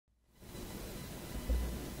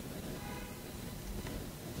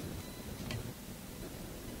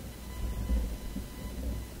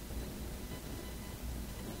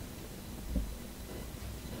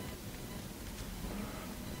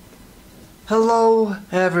Hello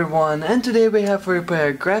everyone, and today we have for repair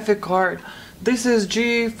a graphic card. This is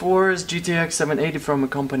GeForce GTX 780 from a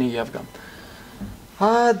company Yevga.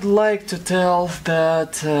 I'd like to tell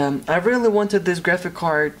that I really wanted this graphic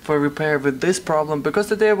card for repair with this problem, because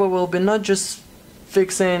today we will be not just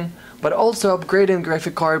fixing but also upgrading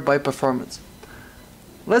graphic card by performance.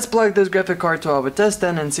 Let's plug this graphic card to our test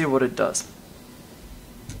stand and see what it does.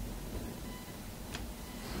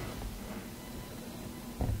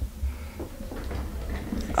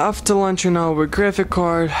 After launching our graphic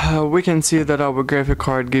card, we can see that our graphic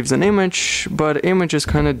card gives an image, but image is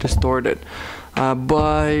kind of distorted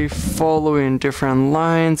by following different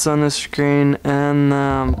lines on the screen and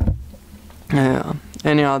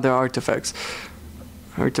any other artifacts.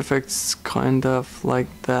 Artifacts kind of like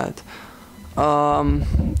that.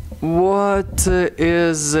 What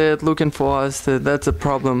is it looking for us? That's a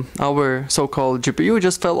problem. Our so-called GPU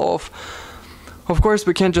just fell off. Of course,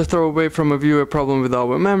 we can't just throw away from a view a problem with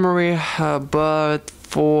our memory, but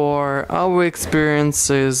for our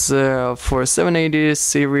experiences for 780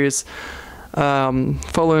 series,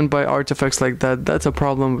 following by artifacts like that, that's a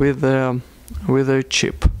problem with a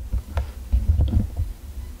chip.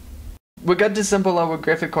 We got to disassemble our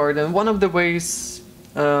graphic card, and one of the ways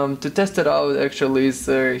to test it out actually is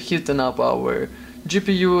heating up our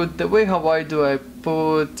GPU. The way how I do, I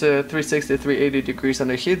put 360 380 degrees on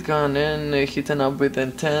the heat gun and heating up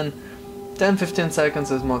within 10-15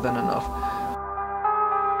 seconds is more than enough.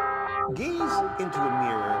 Gaze into a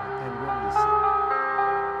mirror and what do you see?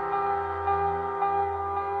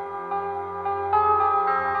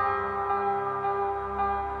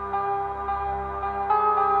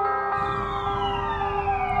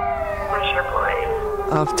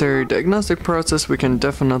 After diagnostic process, we can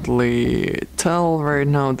definitely tell right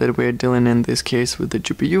now that we are dealing in this case with the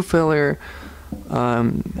GPU failure.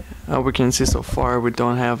 We can see so far we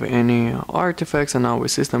don't have any artifacts and our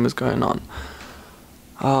system is going on.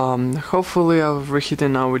 Hopefully our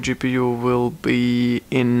reheating our GPU will be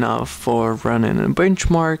enough for running a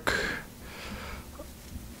benchmark.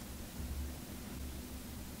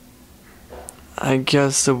 I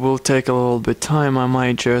guess it will take a little bit time. I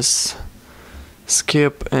might just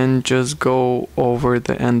skip and just go over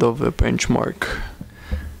the end of the benchmark.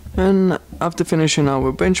 And after finishing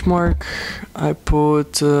our benchmark, I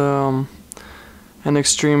put an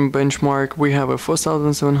extreme benchmark. We have a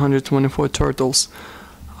 4724 turtles.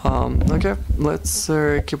 Okay, let's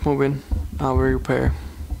keep moving our repair.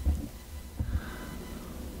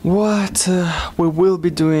 What we will be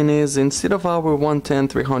doing is, instead of our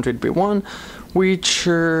 110-300B1, which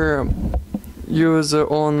use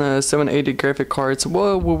on 780 graphic cards,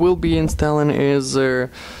 what we will be installing is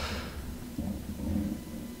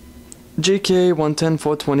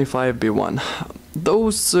GK110-425B1.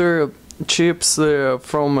 Those chips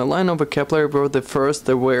from a line of a Kepler were the first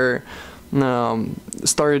that were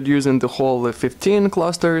started using the whole 15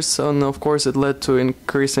 clusters, and of course it led to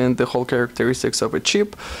increasing the whole characteristics of a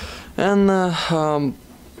chip. And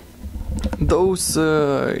those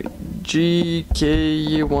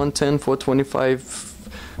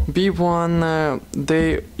GK110-425B1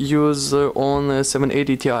 they use on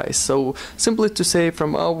 780 Ti. So simply to say,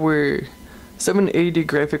 from our 780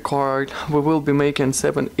 graphic card we will be making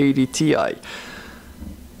 780 Ti.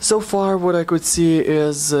 So far what I could see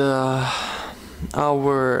is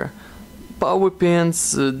our power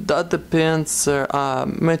pins, data pins are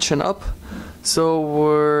matching up.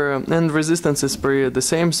 So and resistance is pretty the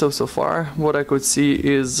same. So far what I could see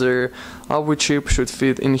is our chip should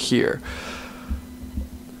fit in here.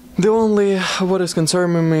 The only what is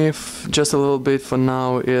concerning me just a little bit for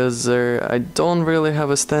now is I don't really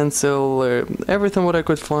have a stencil. Everything what I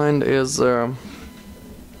could find is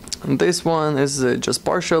this one is just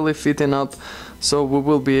partially fitting up, so we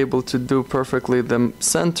will be able to do perfectly the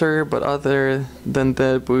center, but other than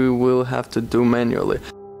that we will have to do manually.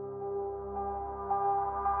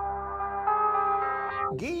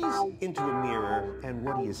 Gaze into a mirror and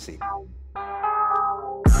what do you see?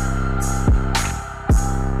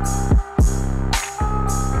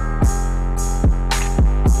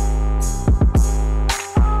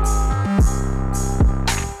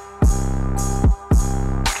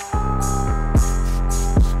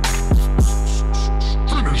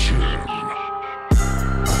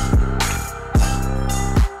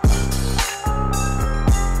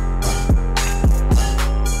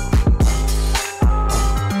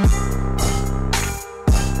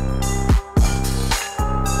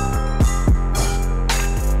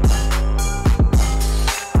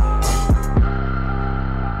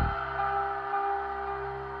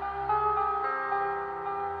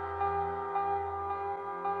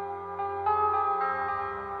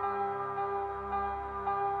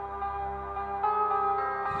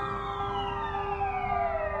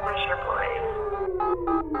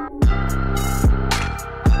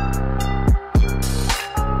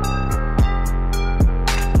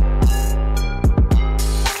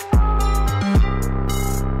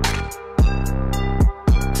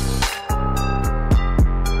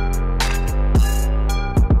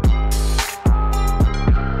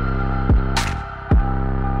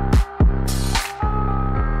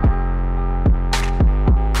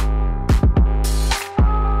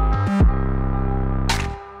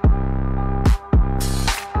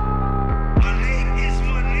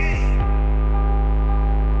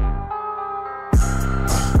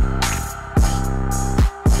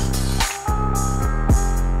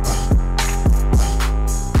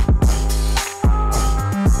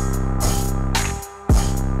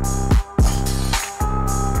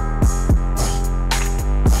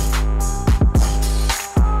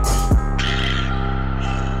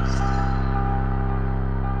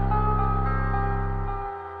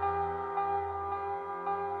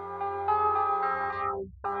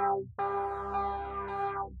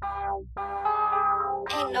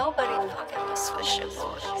 Ain't nobody fucking with Swisher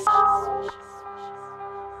Boys.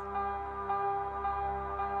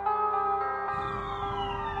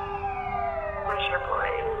 Swisher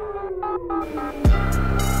Boys.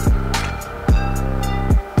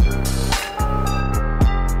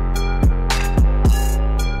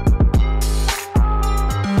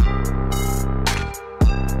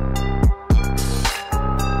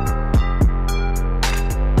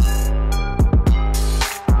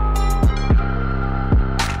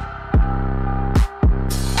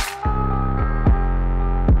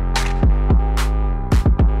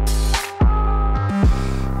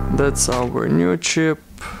 That's our new chip,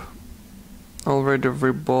 already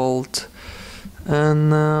rebuilt,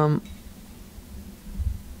 and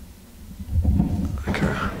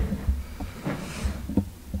okay.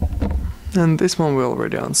 And this one we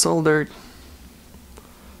already unsoldered,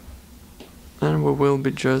 and we will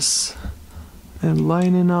be just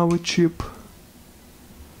aligning our chip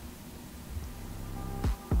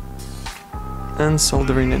and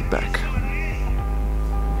soldering it back.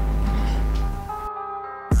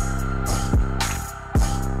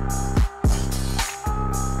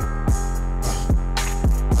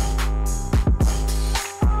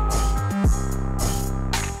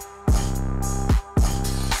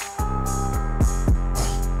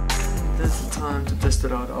 Time to test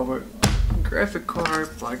it out our graphic card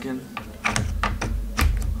plugin,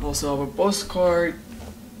 also our boss card,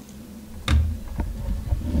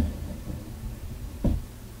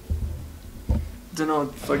 do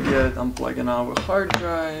not forget unplugging our hard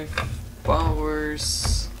drive,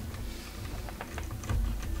 powers,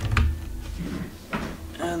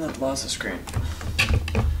 and at last the screen.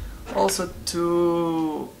 Also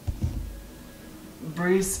to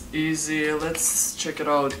breathe easy, let's check it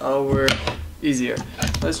out our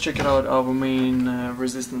Let's check it out our main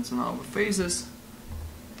resistance on our phases.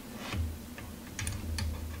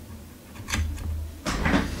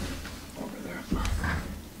 Over there.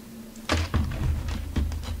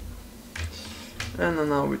 And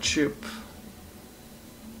on our chip.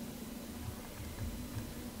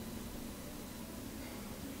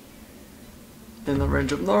 In the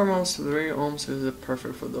range of normal, so 3 ohms is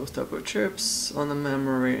perfect for those type of chips. On the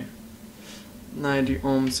memory, 90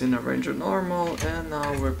 ohms in the range of normal, and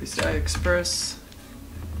now we're PCI Express.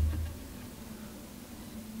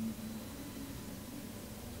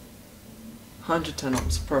 $110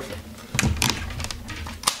 ohms, perfect.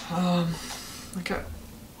 Okay,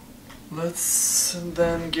 let's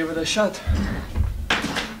then give it a shot.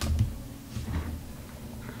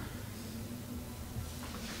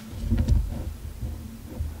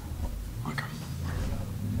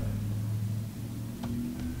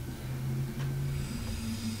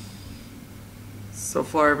 So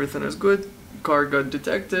far everything is good, card got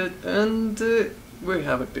detected, and we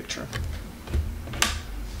have a picture.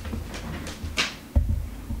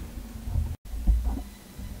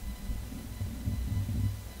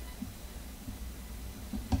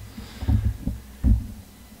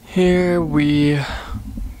 Here we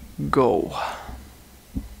go.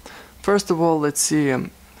 First of all, let's see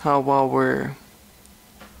how our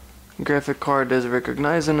graphic card is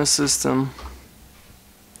recognized in the system.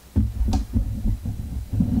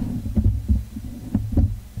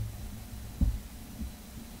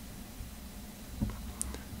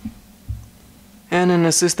 And in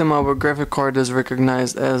the system, our graphic card is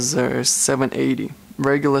recognized as a 780,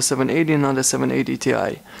 regular 780, not a 780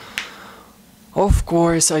 Ti. Of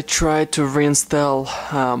course, I tried to reinstall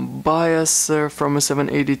BIOS from a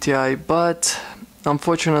 780 Ti, but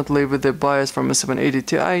unfortunately with the BIOS from a 780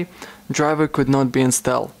 Ti, driver could not be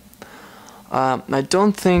installed. I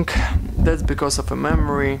don't think That's because of a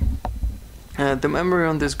memory. The memory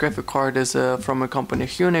on this graphic card is from a company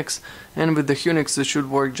Unix, and with the Unix it should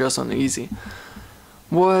work just on easy.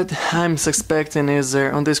 What I'm suspecting is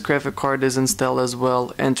on this graphic card is installed as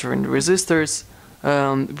well entering resistors,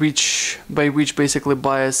 which basically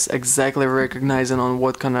BIOS exactly recognizing on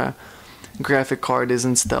what kind of graphic card is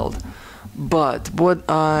installed. But what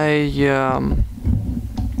I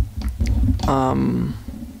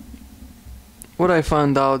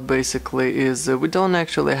found out basically is we don't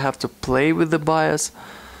actually have to play with the BIOS,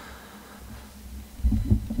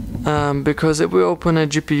 because if we open a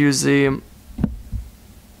GPU-Z,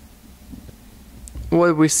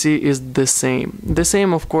 what we see is the same. The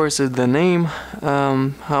same, of course, is the name.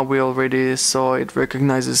 How we already saw, it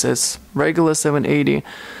recognizes as regular 780.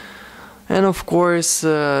 And of course,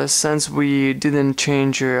 since we didn't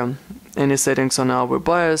change any settings on our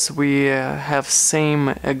BIOS, we have same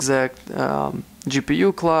exact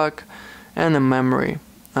GPU clock and a memory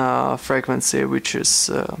frequency, which is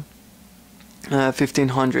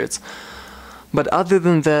 1500s. But other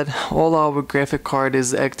than that, all our graphic card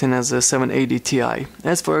is acting as a 780 Ti.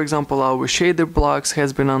 As for example, our shader blocks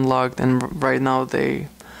has been unlocked, and right now they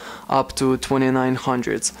up to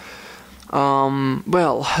 2900s.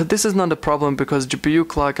 Well, this is not a problem because GPU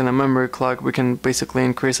clock and a memory clock, we can basically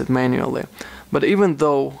increase it manually. But even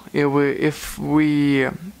though if we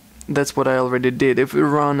that's what I already did. If we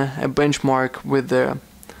run a benchmark with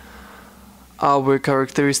our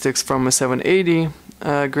characteristics from a 780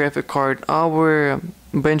 graphic card, our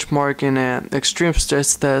benchmark in an extreme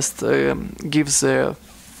stress test gives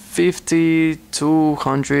 50 to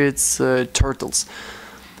hundreds turtles,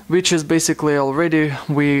 which is basically already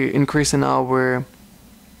we increasing our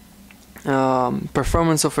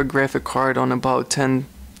performance of a graphic card on about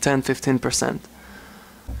 10-15%.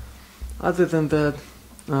 Other than that,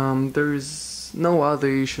 there is no other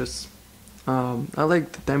issues. I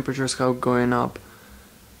like the temperatures how going up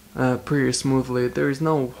pretty smoothly. There is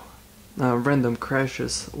no random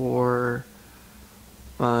crashes or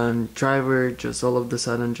driver just all of a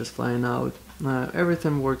sudden just flying out.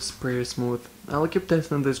 Everything works pretty smooth. I'll keep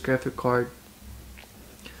testing this graphic card.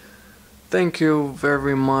 Thank you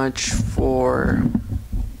very much for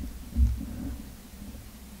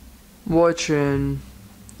watching.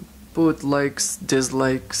 Put likes,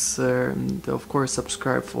 dislikes, and of course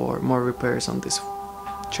subscribe for more repairs on this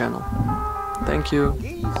channel. Thank you.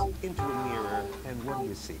 Gaze into a mirror and what do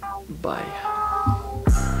you see? Bye.